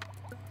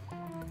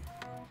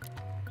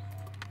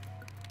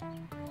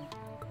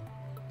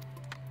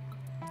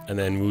 And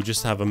then we'll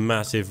just have a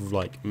massive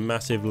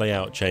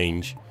layout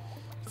change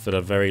for the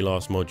very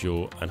last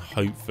module, and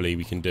hopefully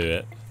we can do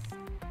it.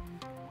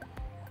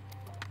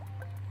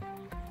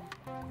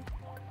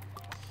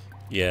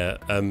 Yeah,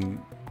 can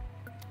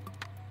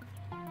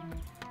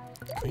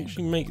we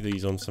actually make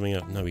these on something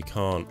else? No, we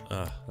can't.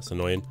 Ah, that's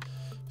annoying.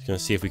 Just gonna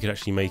see if we could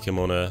actually make them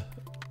on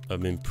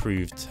an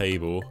improved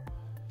table.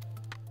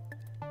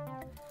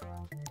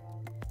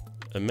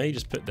 I may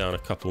just put down a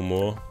couple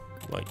more,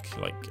 like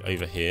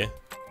over here,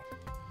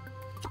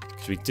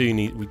 because we do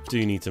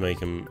need to make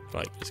them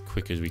like as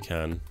quick as we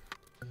can.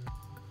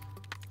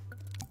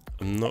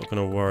 I'm not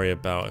gonna worry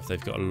about if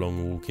they've got a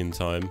long walk-in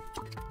time.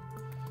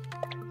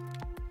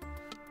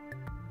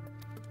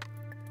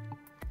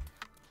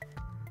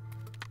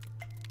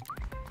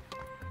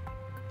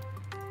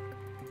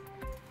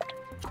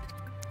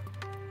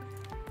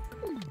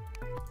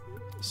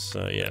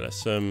 So yeah,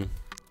 let's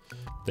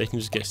they can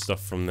just get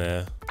stuff from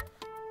there.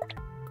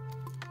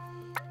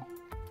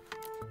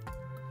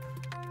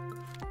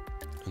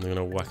 And they're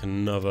gonna whack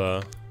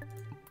another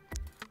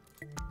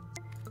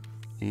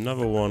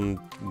one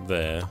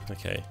there.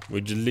 Okay,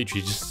 we're just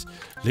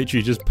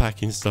literally just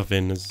packing stuff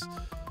in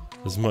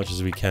as much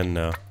as we can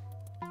now.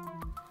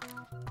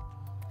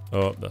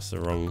 Oh, that's the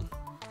wrong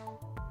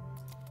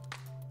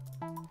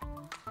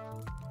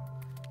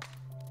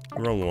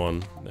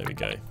one. There we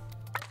go.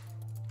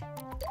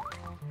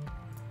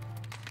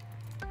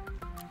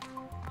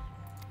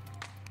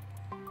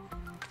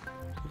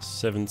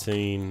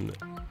 17,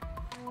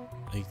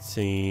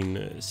 18.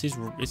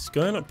 It's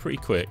going up pretty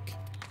quick.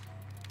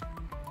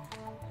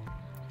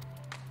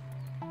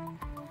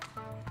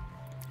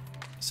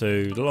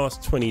 So the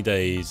last 20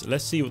 days.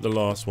 Let's see what the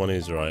last one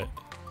is, right?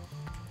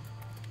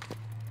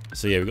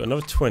 So yeah, we've got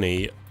another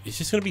 20. It's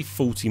just going to be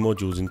 40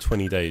 modules in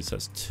 20 days.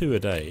 That's 2 a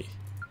day.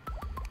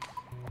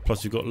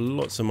 Plus we've got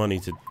lots of money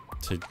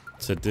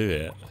to do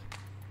it.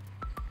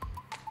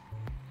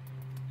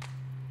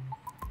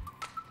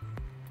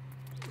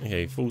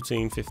 Okay,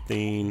 14,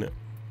 15,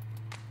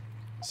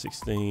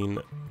 16.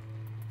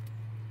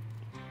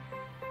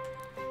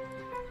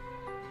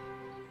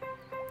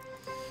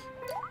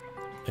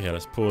 Okay,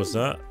 let's pause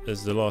that.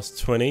 There's the last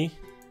 20.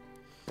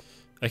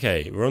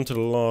 Okay, we're on to the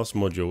last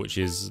module, which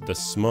is the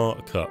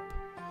Smart Cup.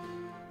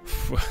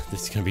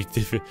 This is going to be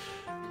difficult.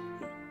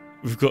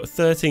 We've got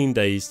 13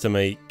 days to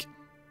make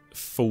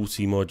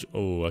 40 modules.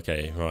 Oh,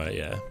 okay, right,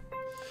 yeah.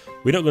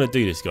 We're not going to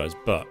do this, guys,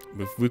 but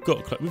we've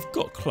got close.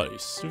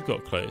 We've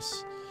got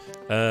close.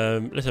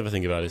 Let's have a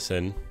think about this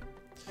then.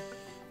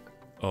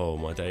 Oh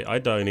my day, I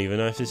don't even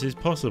know if this is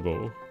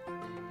possible.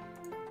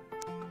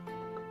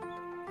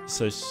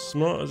 So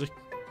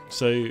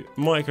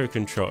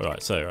microcontroller.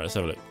 Right, so let's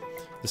have a look.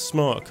 The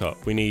Smart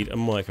Cup, we need a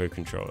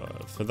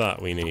microcontroller. For that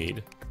we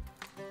need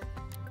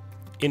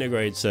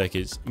integrated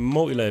circuits,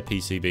 multi-layer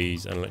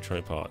PCBs and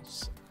electronic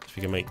parts. So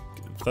we can make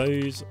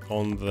those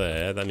on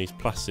there. That needs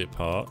plastic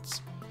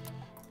parts.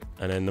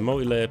 And then the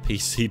multi-layer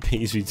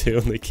PCBs we do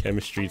on the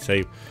chemistry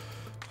table.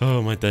 Oh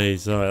my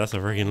days, alright, that's a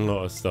freaking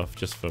lot of stuff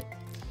just for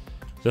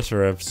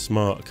a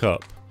Smart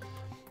Cup.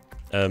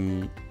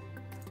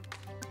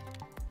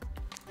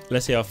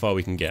 Let's see how far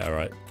we can get,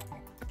 alright.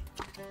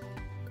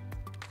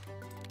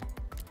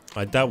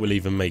 I doubt we'll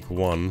even make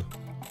one.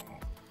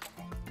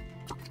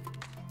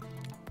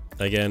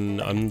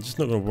 Again, I'm just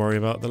not going to worry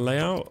about the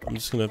layout. I'm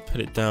just going to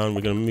put it down.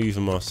 We're going to move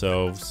them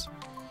ourselves.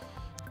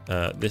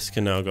 This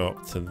can now go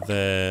up to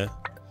there.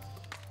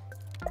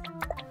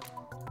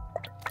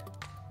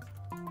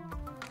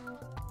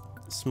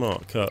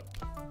 Smart Cup.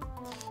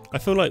 I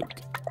feel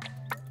like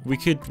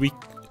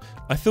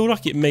I feel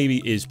like it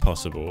maybe is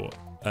possible.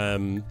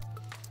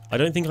 I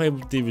don't think I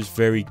was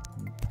very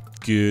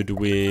good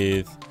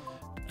with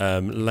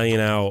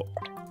laying out,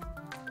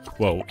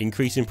 well,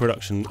 increasing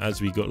production as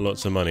we got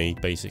lots of money,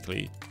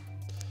 basically.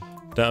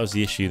 That was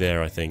the issue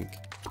there, I think.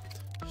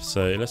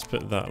 So let's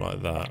put that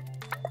like that.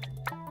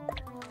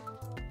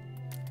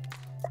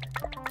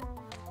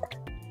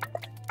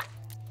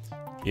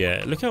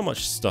 Yeah, look how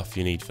much stuff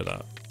you need for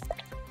that.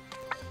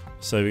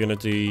 So we're going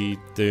to be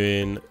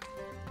doing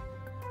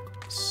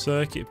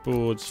circuit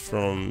boards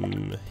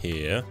from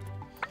here.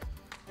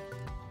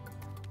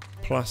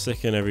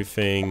 Plastic and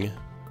everything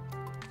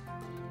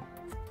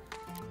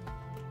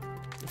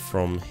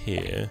from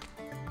here.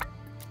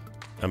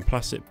 And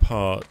plastic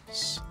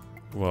parts,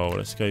 well,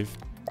 let's go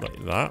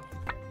like that.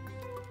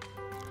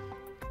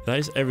 That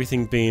is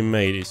everything being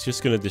made. It's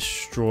just going to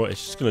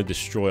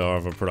destroy our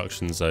other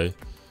productions though.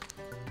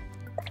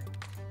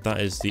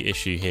 That is the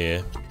issue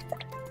here.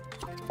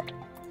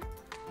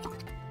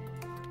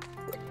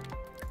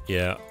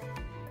 Yeah,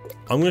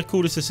 I'm going to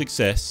call this a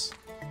success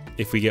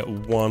if we get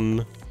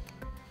one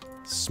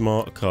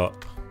Smart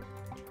Cup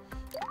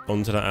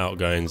onto that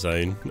outgoing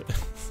zone.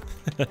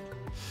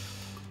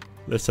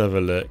 Let's have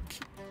a look.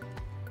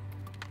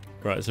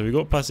 Right, so we've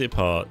got plastic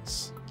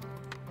parts.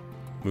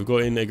 We've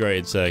got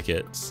integrated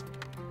circuits.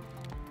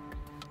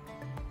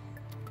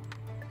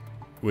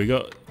 We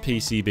got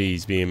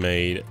PCBs being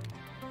made.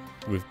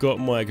 We've got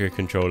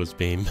microcontrollers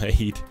being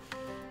made.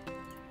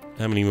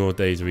 How many more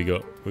days have we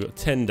got? We've got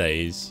 10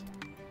 days.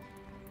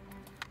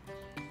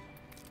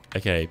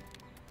 Okay.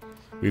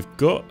 We've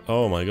got,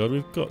 oh my god,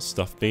 we've got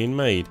stuff being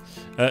made.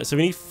 So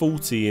we need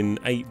 40 in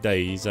 8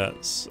 days.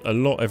 That's a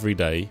lot every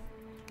day.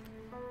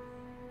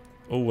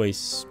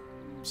 Always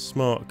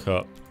smart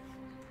cup.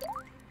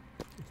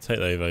 Take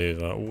those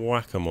over.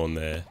 Whack them on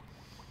there.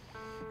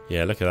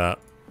 Yeah, look at that.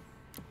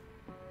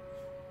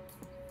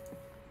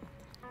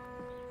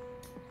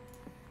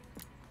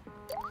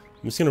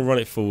 I'm just going to run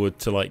it forward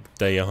to like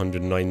day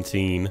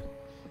 119.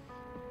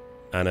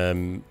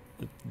 And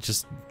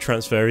just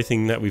transfer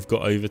everything that we've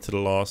got over to the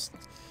last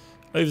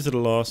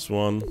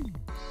one.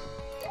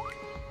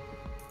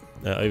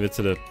 Over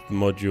to the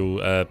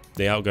module,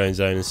 the outgoing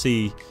zone, and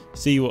see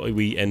what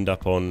we end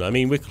up on. I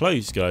mean, we're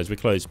close, guys. We're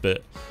close,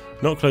 but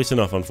not close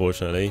enough,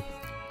 unfortunately.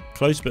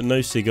 Close, but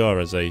no cigar,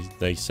 as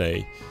they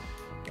say.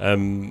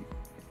 Yeah,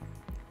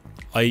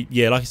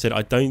 like I said,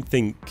 I don't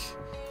think.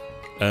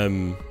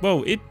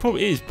 Well, it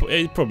probably is.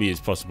 It probably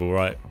is possible,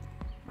 right?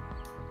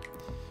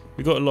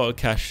 We've got a lot of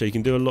cash, so you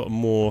can do a lot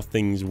more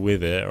things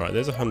with it. Right,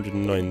 there's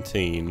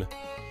 119.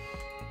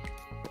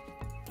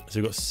 So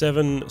we've got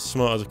 7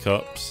 smart as a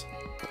cups,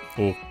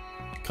 or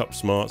cup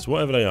smarts,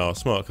 whatever they are,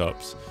 smart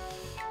cups.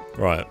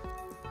 Right.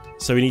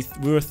 So we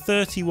were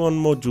 31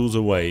 modules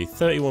away.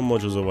 31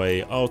 modules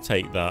away. I'll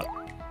take that.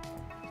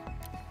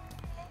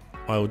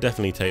 I will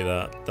definitely take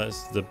that.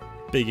 That's the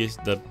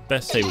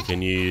best tape we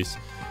can use.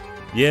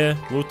 Yeah,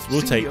 we'll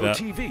take that.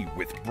 TV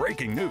with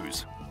breaking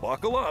news.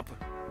 Buckle up.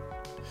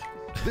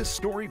 This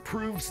story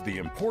proves the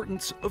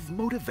importance of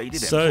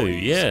motivated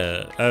employees.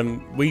 Yeah,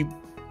 we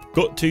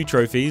got 2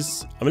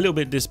 trophies. I'm a little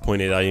bit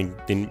disappointed I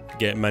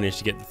didn't manage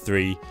to get the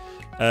 3.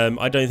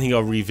 I don't think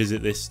I'll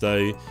revisit this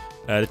though.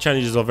 The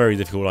challenges are very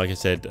difficult, like I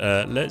said.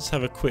 Let's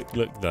have a quick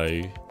look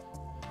though.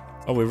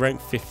 Oh, we're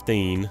ranked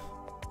 15.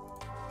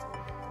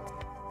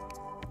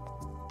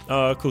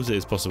 Oh, of course it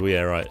is possible.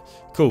 Yeah, right.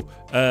 Cool.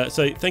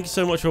 So thank you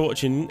so much for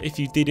watching. If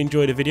you did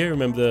enjoy the video,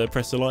 remember to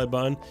press the like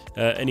button.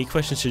 Any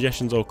questions,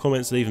 suggestions or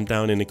comments, leave them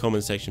down in the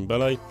comment section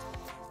below.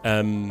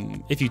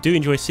 If you do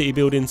enjoy city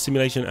building,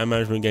 simulation and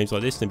management games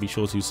like this, then be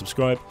sure to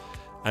subscribe.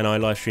 And I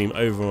live stream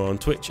over on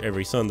Twitch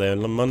every Sunday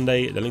and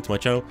Monday. The link to my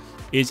channel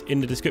is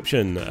in the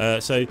description.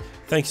 So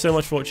thank you so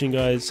much for watching,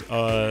 guys.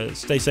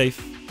 Stay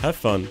safe, have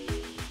fun,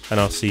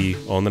 and I'll see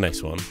you on the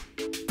next one.